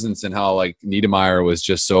calm presence and how like Niedermayer was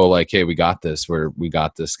just so like, hey, we got this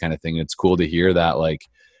kind of thing. It's cool to hear that, like,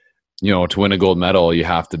 to win a gold medal, you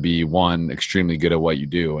have to be, one, extremely good at what you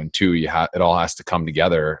do, and two, it all has to come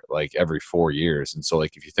together like every 4 years. And so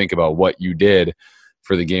like if you think about what you did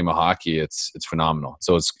for the game of hockey, it's phenomenal.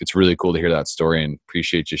 So it's really cool to hear that story, and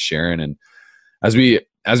appreciate you sharing. And as we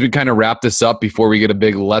kind of wrap this up before we get a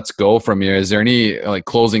big let's go from you, is there any like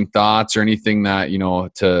closing thoughts or anything that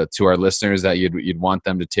to our listeners that you'd want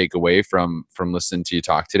them to take away from listening to you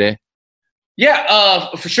talk today? Yeah,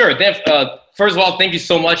 for sure. First of all, thank you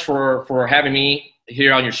so much for having me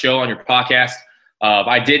here on your show, on your podcast.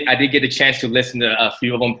 I did get the chance to listen to a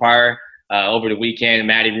few of them prior. Over the weekend,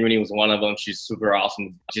 Maddie Rooney was one of them. She's super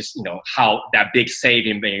awesome. Just, how that big save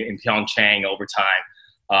in Pyeongchang overtime.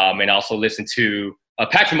 And also listen to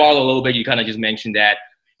Patrick Marleau a little bit. You kind of just mentioned that.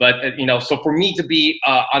 But, so for me to be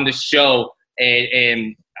on the show,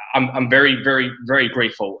 and I'm very, very, very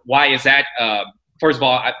grateful. Why is that? First of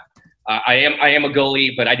all, I am a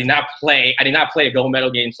goalie, but I did not play a gold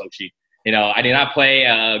medal game in Sochi. I did not play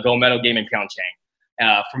a gold medal game in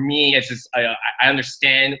Pyeongchang. For me, it's just I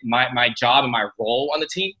understand my job and my role on the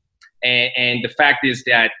team, and the fact is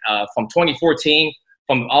that from 2014,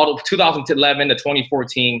 from all of 2011 to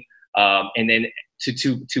 2014, and then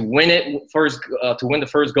to win it first, to win the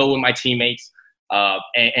first goal with my teammates,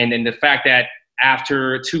 and then the fact that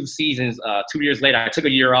after 2 seasons, 2 years later, I took a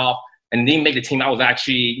year off and didn't make the team. I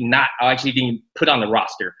actually didn't put on the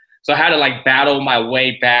roster, so I had to like battle my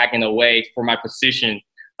way back in a way for my position.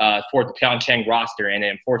 For the Pyeongchang roster, and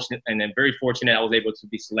then very fortunate I was able to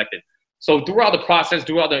be selected. So throughout the process,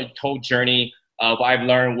 throughout the whole journey, I've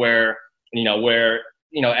learned where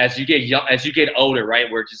as you get older, right,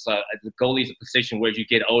 where just the goalie is a position where as you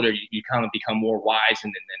get older, you kind of become more wise,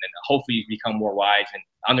 and then hopefully you become more wise and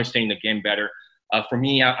understanding the game better. For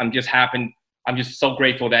me, I'm just so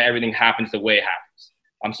grateful that everything happens the way it happens.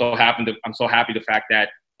 I'm so happy the fact that.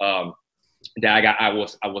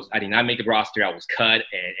 I did not make the roster. I was cut,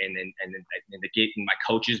 and then my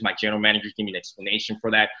coaches, my general managers gave me an explanation for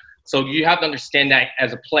that. So you have to understand that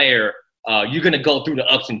as a player, you're gonna go through the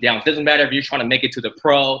ups and downs. It doesn't matter if you're trying to make it to the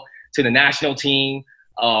pro, to the national team,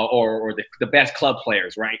 or the best club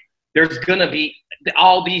players, right? There's gonna be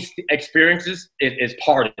all these experiences is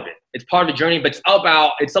part of it. It's part of the journey, but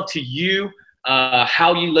it's up to you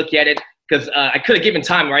how you look at it. Because I could have given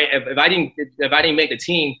time, right? If I didn't make the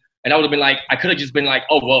team. And I would have been like, I could have just been like,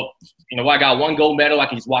 oh, well, I got 1 gold medal. I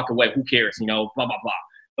can just walk away. Who cares? Blah, blah, blah.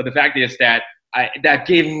 But the fact is that that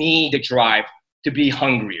gave me the drive to be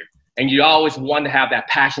hungrier. And you always want to have that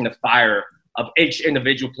passion, the fire of each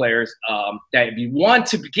individual players that if you want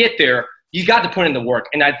to get there, you got to put in the work.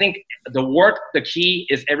 And I think the key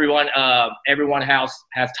is everyone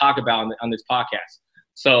has talked about on this podcast.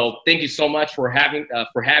 So thank you so much for having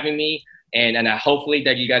me. And hopefully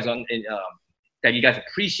that you guys that you guys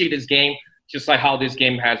appreciate this game, just like how this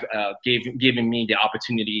game has given me the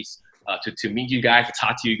opportunities to meet you guys, to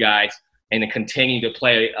talk to you guys, and to continue to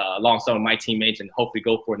play alongside my teammates and hopefully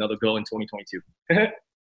go for another goal in 2022.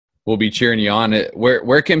 We'll be cheering you on.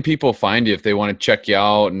 Where can people find you if they want to check you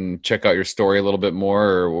out and check out your story a little bit more,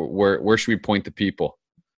 or where should we point the people?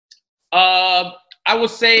 I would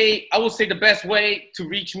say the best way to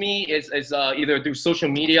reach me is either through social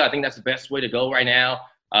media. I think that's the best way to go right now.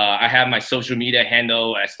 I have my social media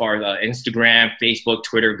handle as far as Instagram, Facebook,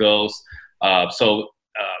 Twitter goes. So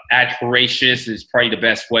 @Horatius is probably the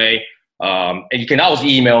best way. And you can always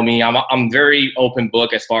email me. I'm very open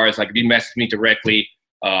book as far as like if you message me directly,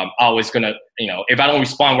 always gonna, if I don't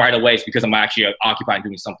respond right away, it's because I'm actually occupied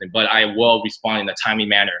doing something. But I will respond in a timely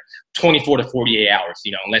manner, 24 to 48 hours,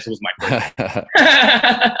 unless it was my birthday.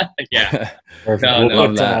 Yeah. Perfect. No,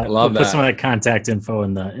 We'll Love put that. some of that contact info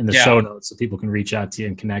in the show notes so people can reach out to you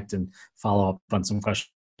and connect and follow up on some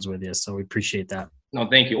questions with you. So we appreciate that. No,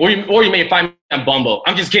 thank you. Or you may find me on Bumble.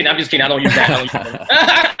 I'm just kidding. I don't use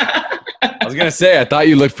that. I was gonna say I thought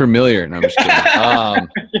you looked familiar. No, I'm just kidding.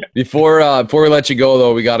 Before we let you go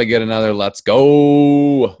though, we got to get another let's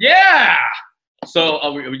go. Yeah. So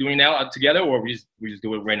are we doing it now together, or we just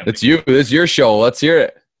do it randomly? It's you. It's your show. Let's hear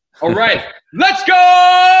it. All right. Let's go.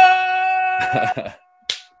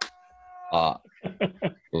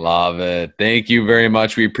 Love it. Thank you very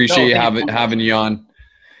much. We appreciate having you on.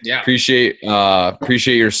 Yeah. Appreciate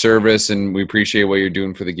your service, and we appreciate what you're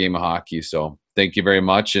doing for the game of hockey. So thank you very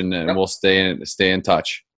much, and we'll stay in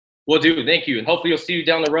touch. Will do. Thank you, and hopefully you'll see you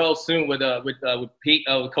down the road soon with Pete,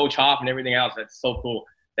 with Coach Hoff, and everything else. That's so cool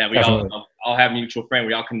that we all have mutual friends.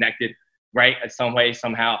 We all connected, right, at some way,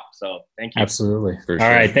 somehow. So thank you. Absolutely. For All sure.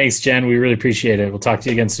 right. Thanks, Jen. We really appreciate it. We'll talk to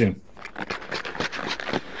you again soon.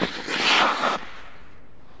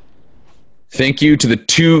 Thank you to the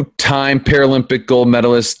 2-time Paralympic gold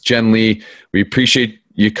medalist, Jen Lee. We appreciate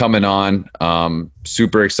you coming on.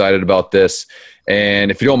 Super excited about this.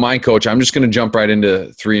 And if you don't mind, Coach, I'm just going to jump right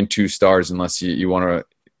into 3 and 2 stars unless you want to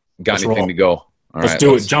got anything to go. Let's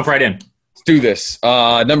do it. Jump right in. Let's do this.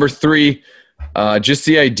 Number 3, just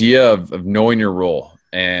the idea of knowing your role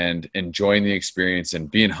and enjoying the experience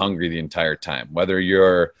and being hungry the entire time, whether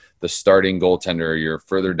you're the starting goaltender or you're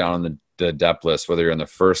further down on the depth list, whether you're on the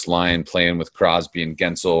first line playing with Crosby and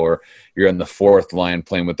Gensel, or you're on the fourth line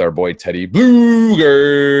playing with our boy Teddy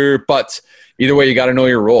Bluger. But either way, you got to know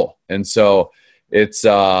your role. And so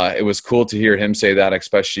it was cool to hear him say that,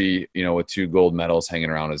 especially, with 2 gold medals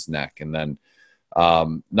hanging around his neck. And then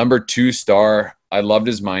number 2 star, I loved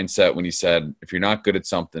his mindset when he said, if you're not good at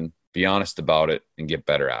something, be honest about it and get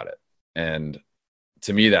better at it. And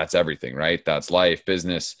to me, that's everything, right? That's life,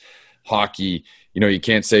 business, hockey. You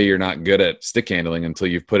can't say you're not good at stick handling until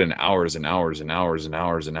you've put in hours and hours and hours and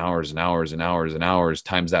hours and hours and hours and hours and hours,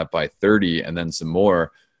 times that by 30, and then some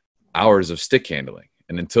more hours of stick handling.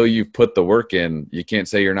 And until you've put the work in, you can't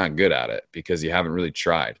say you're not good at it because you haven't really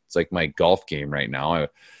tried. It's like my golf game right now.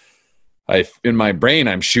 I in my brain,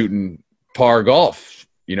 I'm shooting par golf,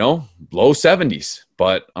 low 70s,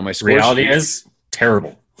 but on my score Reality sheet, is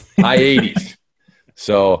terrible. high 80s.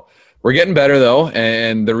 So we're getting better though.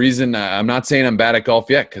 And the reason I'm not saying I'm bad at golf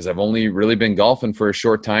yet, because I've only really been golfing for a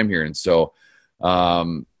short time here. And so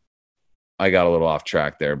I got a little off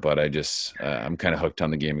track there, but I'm kind of hooked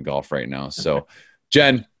on the game of golf right now. So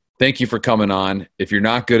Jen, thank you for coming on. If you're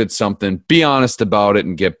not good at something, be honest about it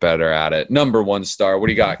and get better at it. Number 1 star. What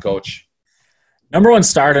do you got, Coach? Number 1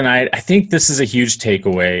 star tonight. I think this is a huge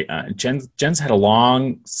takeaway. Jen's had a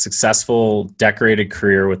long, successful, decorated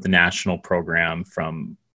career with the national program,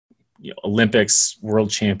 from Olympics, World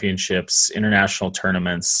Championships, international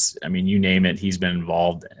tournaments. I mean, you name it, he's been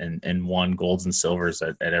involved and won golds and silvers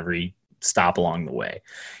at every stop along the way.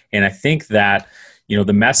 And I think that,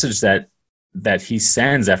 the message that he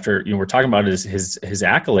sends after, we're talking about his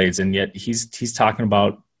accolades, and yet he's talking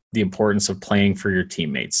about the importance of playing for your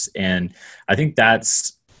teammates. And I think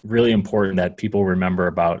that's really important that people remember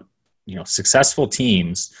about, successful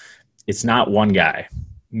teams. It's not one guy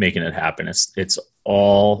making it happen. It's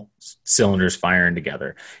all cylinders firing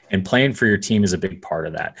together, and playing for your team is a big part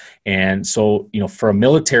of that. And so, for a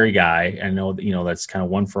military guy, I know that, that's kind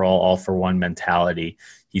of one for all for one mentality.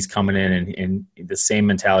 He's coming in, and the same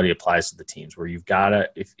mentality applies to the teams, where you've got to,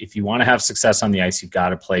 if you want to have success on the ice, you've got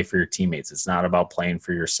to play for your teammates. It's not about playing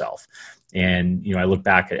for yourself. And, I look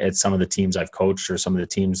back at some of the teams I've coached, or some of the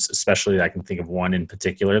teams, especially I can think of one in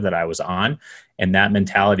particular that I was on, and that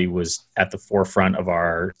mentality was at the forefront of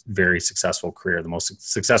our very successful career. The most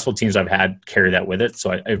successful teams I've had carry that with it.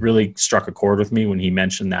 So it really struck a chord with me when he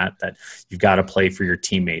mentioned that you've got to play for your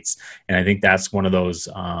teammates. And I think that's one of those,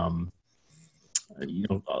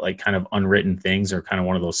 like kind of unwritten things, or kind of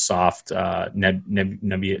one of those soft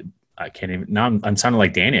I can't even, now I'm sounding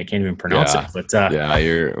like Danny. I can't even pronounce it, but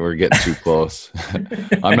we're getting too close.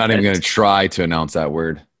 I'm not even going to try to announce that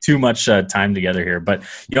word. Too much time together here. But,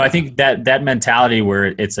 I think that mentality, where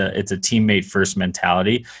it's a teammate first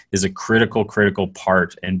mentality, is a critical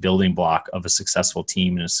part and building block of a successful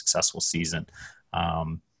team and a successful season.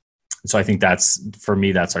 So I think for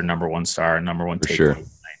me, that's our number 1 star, number 1 takeaway. Sure.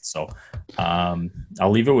 So I'll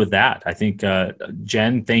leave it with that. I think,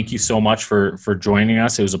 Jen, thank you so much for joining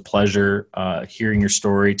us. It was a pleasure hearing your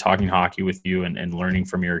story, talking hockey with you, and learning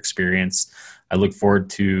from your experience. I look forward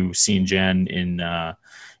to seeing Jen in a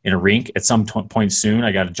rink at some point soon.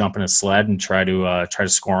 I got to jump in a sled and try to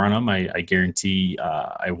score on him. I guarantee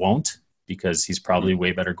I won't, because he's probably a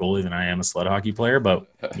way better goalie than I am a sled hockey player, but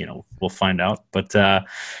we'll find out. But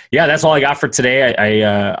yeah, that's all I got for today.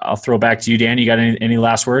 I'll throw it back to you, Dan. You got any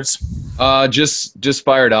last words? Just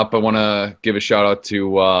fired up. I want to give a shout out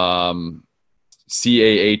to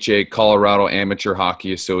CAHA, Colorado Amateur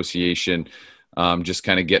Hockey Association. Just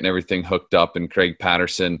kind of getting everything hooked up, and Craig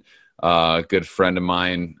Patterson, a good friend of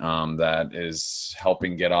mine, that is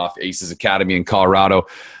helping get off Aces Academy in Colorado.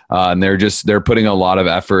 And they're putting a lot of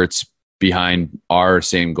efforts behind our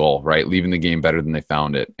same goal, right? Leaving the game better than they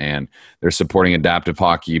found it. And they're supporting adaptive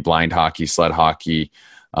hockey, blind hockey, sled hockey.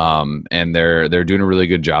 And they're doing a really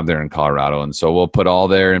good job there in Colorado. And so we'll put all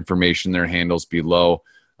their information, their handles below.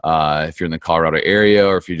 If you're in the Colorado area,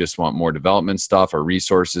 or if you just want more development stuff or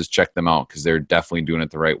resources, check them out, because they're definitely doing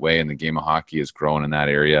it the right way. And the game of hockey is growing in that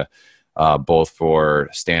area, both for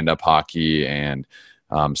stand-up hockey and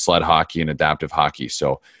sled hockey and adaptive hockey.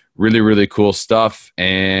 So really, really cool stuff.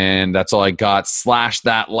 And that's all I got. Slash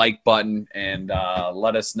that like button, and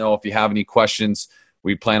let us know if you have any questions.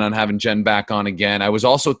 We plan on having Jen back on again. I was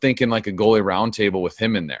also thinking like a goalie roundtable with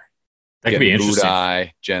him in there. That could be interesting.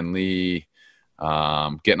 Budai, Jen Lee,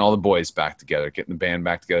 getting all the boys back together, getting the band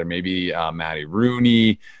back together. Maybe Maddie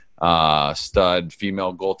Rooney, stud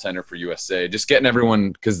female goaltender for USA. Just getting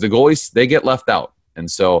everyone, because the goalies, they get left out.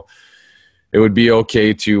 And so it would be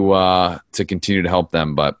okay to continue to help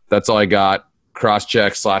them. But that's all I got.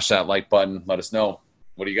 Cross-check, slash that like button. Let us know.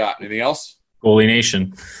 What do you got? Anything else? Goalie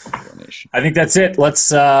Nation. I think that's it.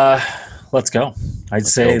 Let's go. Let's go.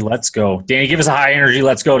 Danny, give us a high energy.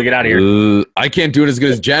 Let's go to get out of here. I can't do it as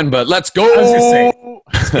good as Jen, but let's go. I was going to say,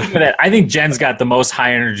 speaking of that, I think Jen's got the most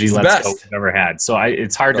high energy let's go we've ever had. So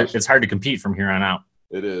it's hard to compete from here on out.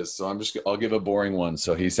 It is. So I'll give a boring one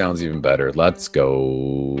so he sounds even better. Let's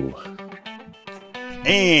go.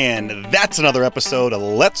 And that's another episode of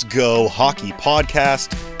Let's Go Hockey Podcast.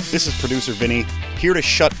 This is producer Vinny, here to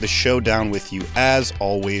shut the show down with you as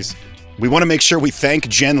always. We want to make sure we thank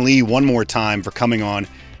Jen Lee one more time for coming on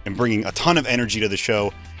and bringing a ton of energy to the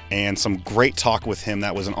show and some great talk with him.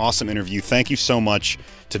 That was an awesome interview. Thank you so much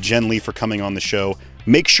to Jen Lee for coming on the show.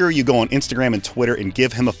 Make sure you go on Instagram and Twitter and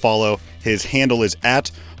give him a follow. His handle is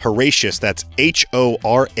 @Horatius. That's HORAY_SHUS.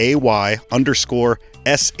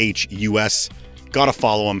 Gotta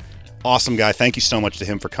follow him. Awesome guy. Thank you so much to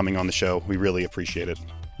him for coming on the show. We really appreciate it.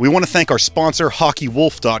 We want to thank our sponsor,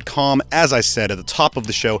 HockeyWolf.com. As I said at the top of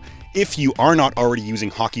the show, if you are not already using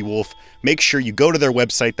Hockey Wolf, make sure you go to their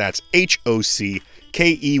website. That's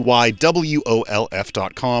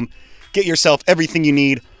HockeyWolf.com. Get yourself everything you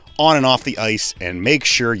need on and off the ice, and make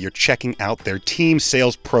sure you're checking out their team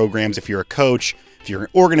sales programs. If you're a coach, if you're an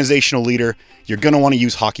organizational leader, you're going to want to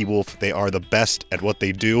use Hockey Wolf. They are the best at what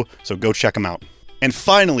they do, so go check them out. And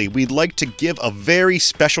finally, we'd like to give a very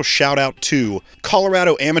special shout out to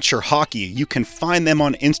Colorado Amateur Hockey. You can find them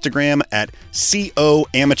on Instagram at CO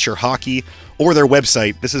Amateur Hockey, or their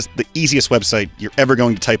website. This is the easiest website you're ever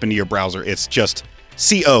going to type into your browser. It's just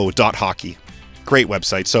co.hockey. Great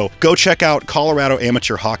website. So go check out Colorado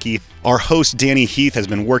Amateur Hockey. Our host, Danny Heath, has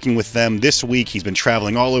been working with them this week. He's been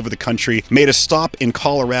traveling all over the country, made a stop in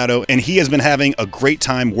Colorado, and he has been having a great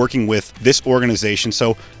time working with this organization.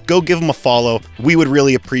 So go give him a follow. We would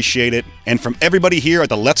really appreciate it. And from everybody here at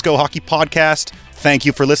the Let's Go Hockey Podcast, thank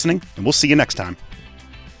you for listening, and we'll see you next time.